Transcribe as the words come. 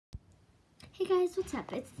Hey guys, what's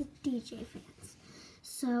up? It's the DJ fans.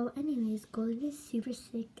 So anyways, Golden is super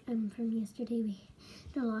sick from yesterday. We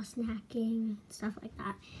did a lot of snacking and stuff like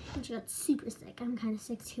that. And she got super sick. I'm kind of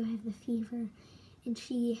sick too. I have the fever. And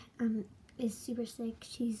she is super sick.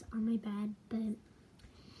 She's on my bed, but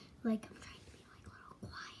like I'm trying to be like a little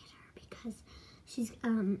quieter because she's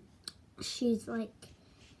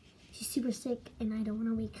super sick and I don't want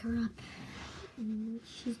to wake her up. And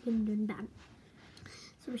she's been doing bad.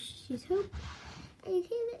 So she's hope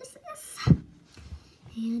this.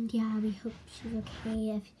 And yeah, we hope she's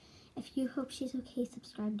okay. If you hope she's okay,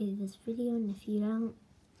 subscribe to this video, and if you don't,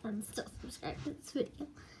 still subscribe to this video.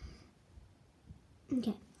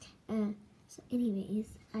 Okay. So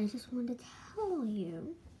anyways, I just wanted to tell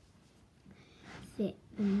you that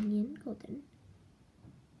me and Golden,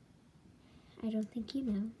 I don't think you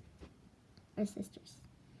know, are sisters.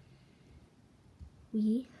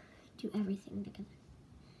 We do everything together.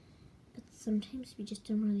 But sometimes we just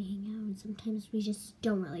don't really hang out, and sometimes we just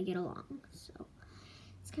don't really get along. So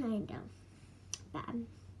it's kind of bad.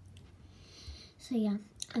 So yeah,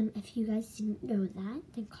 if you guys didn't know that,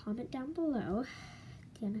 then comment down below.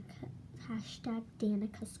 Danica, hashtag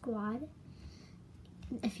Danica Squad.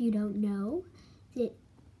 If you don't know that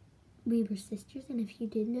we were sisters, and if you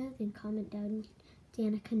did know, then comment down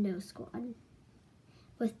Danica No Squad.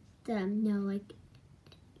 With the no, like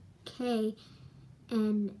K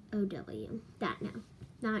and O-W, that no,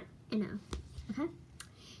 not an O, okay?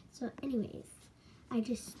 So anyways, I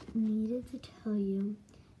just needed to tell you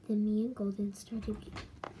that me and Golden started,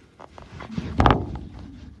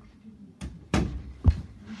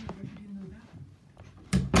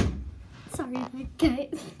 sorry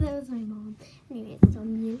guys, that was my mom. Anyways, so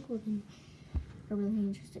me and Golden are really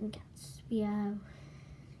interested in cats. We have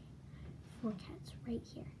 4 cats right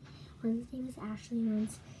here. One's name is Ashley,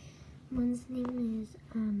 one's name is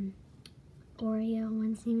Oreo,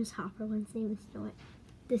 one's name is Hopper, one's name is Snow.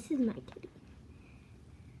 This is my kitty.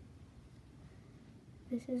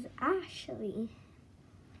 This is Ashley.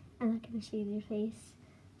 I'm not gonna show you their face.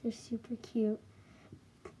 They're super cute.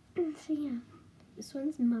 So yeah, this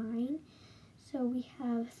one's mine. So we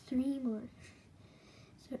have 3 more.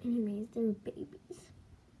 So anyways, they're babies.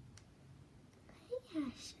 Hi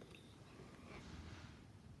Ashley.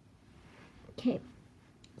 Okay.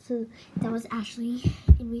 So that was Ashley,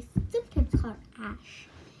 and we sometimes call her Ash.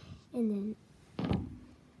 And then,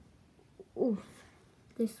 oof,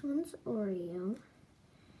 this one's Oreo,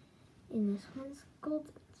 and this one's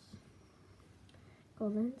Golden's.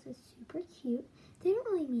 Golden's is super cute. They don't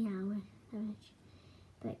really meow that much,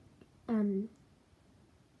 but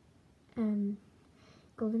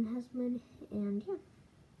Golden has one, and yeah.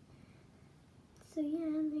 So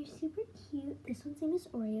yeah, they're super cute. This one's name is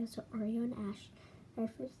Oreo, so Oreo and Ash. Our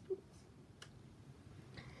first names.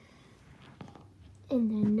 And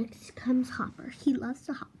then next comes Hopper. He loves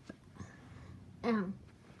to hop.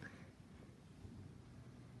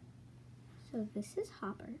 So this is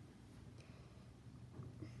Hopper.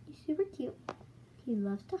 He's super cute. He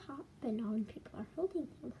loves to hop, but not when people are holding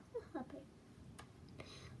him. Hopper.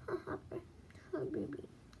 Hopper. Oh, baby.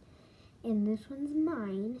 And this one's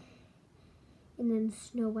mine. And then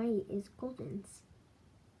Snow White is Golden's.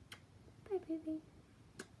 Bye, baby.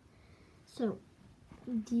 So,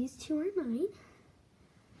 these 2 are mine.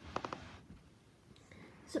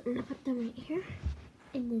 So, I'm going to put them right here.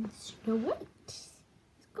 And then Snow White is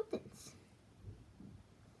Golden's.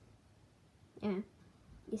 Yeah,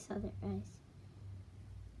 you saw their eyes.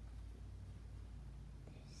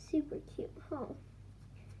 They're super cute. Oh.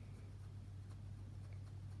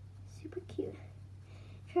 Super cute.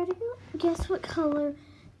 Try to guess what color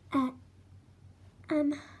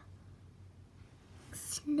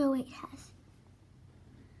Snow White has.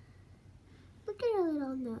 Look at her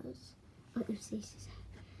little nose. Oh, oopsies.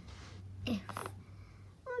 Okay.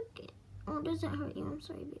 Oh, does that hurt you? I'm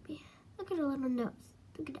sorry, baby. Look at her little nose.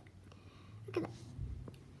 Look at that. Look at that.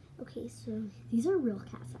 Okay, so these are real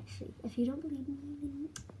cats, actually. If you don't believe me, then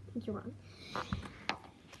you're wrong.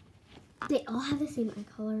 They all have the same eye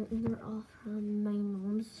color, and they're all from my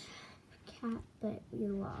mom's cat, but we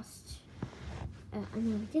lost. I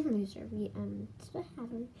know, we didn't lose her. We still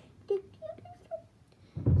have her.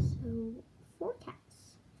 So 4 cats.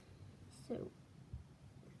 So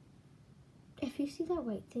if you see that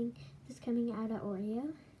white thing that's coming out of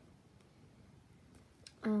Oreo,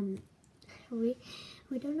 we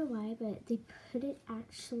don't know why, but they put it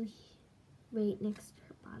actually right next to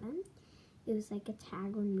her bottom. It was like a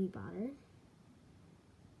tag when we bought her.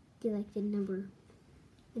 They like the number,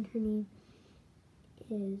 and her name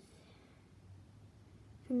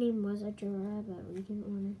was Adora, but we didn't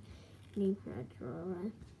want to name her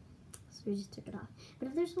Adora. so we just took it off. But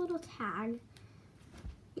if there's a little tag,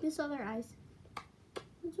 you saw their eyes.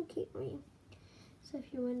 It's okay for you. So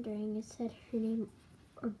if you're wondering, it said her name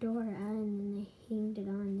Dora, and then they hanged it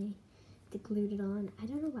on. They glued it on. I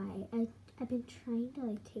don't know why. I've been trying to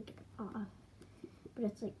like take it off, but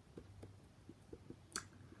it's like,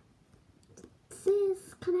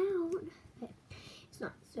 sis, come out. Okay. It's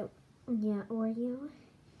not. So yeah, Oreo,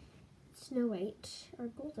 Snow White are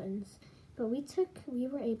Goldens, but we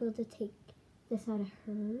were able to take this out of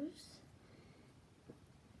hers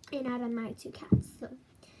and out of my 2 cats. So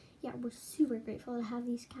yeah, we're super grateful to have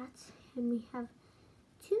these cats, and we have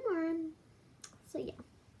 2 more. So yeah.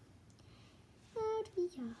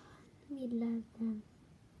 We love them.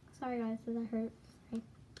 Sorry guys, if that hurt.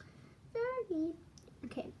 Sorry.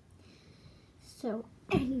 Okay. So,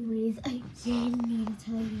 anyways, I did need to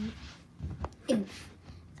tell you if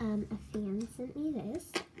a fan sent me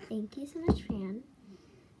this. Thank you so much, fan.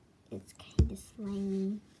 It's kind of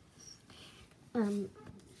slimy.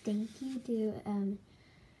 Thank you to her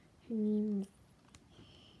name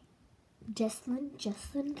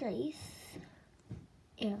Jesslyn Grace.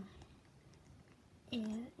 Yeah. Yeah,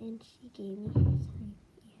 and she gave me her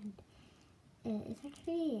slime, and it's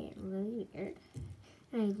actually really weird.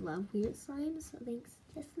 And I love weird slime, so thanks,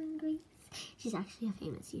 Jesslyn Grace. She's actually a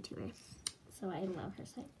famous YouTuber, so I love her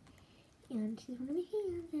slime. And she's one of my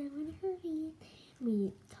fans, and I want to hurry.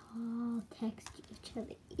 We all text each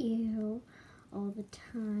other all the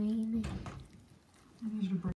time.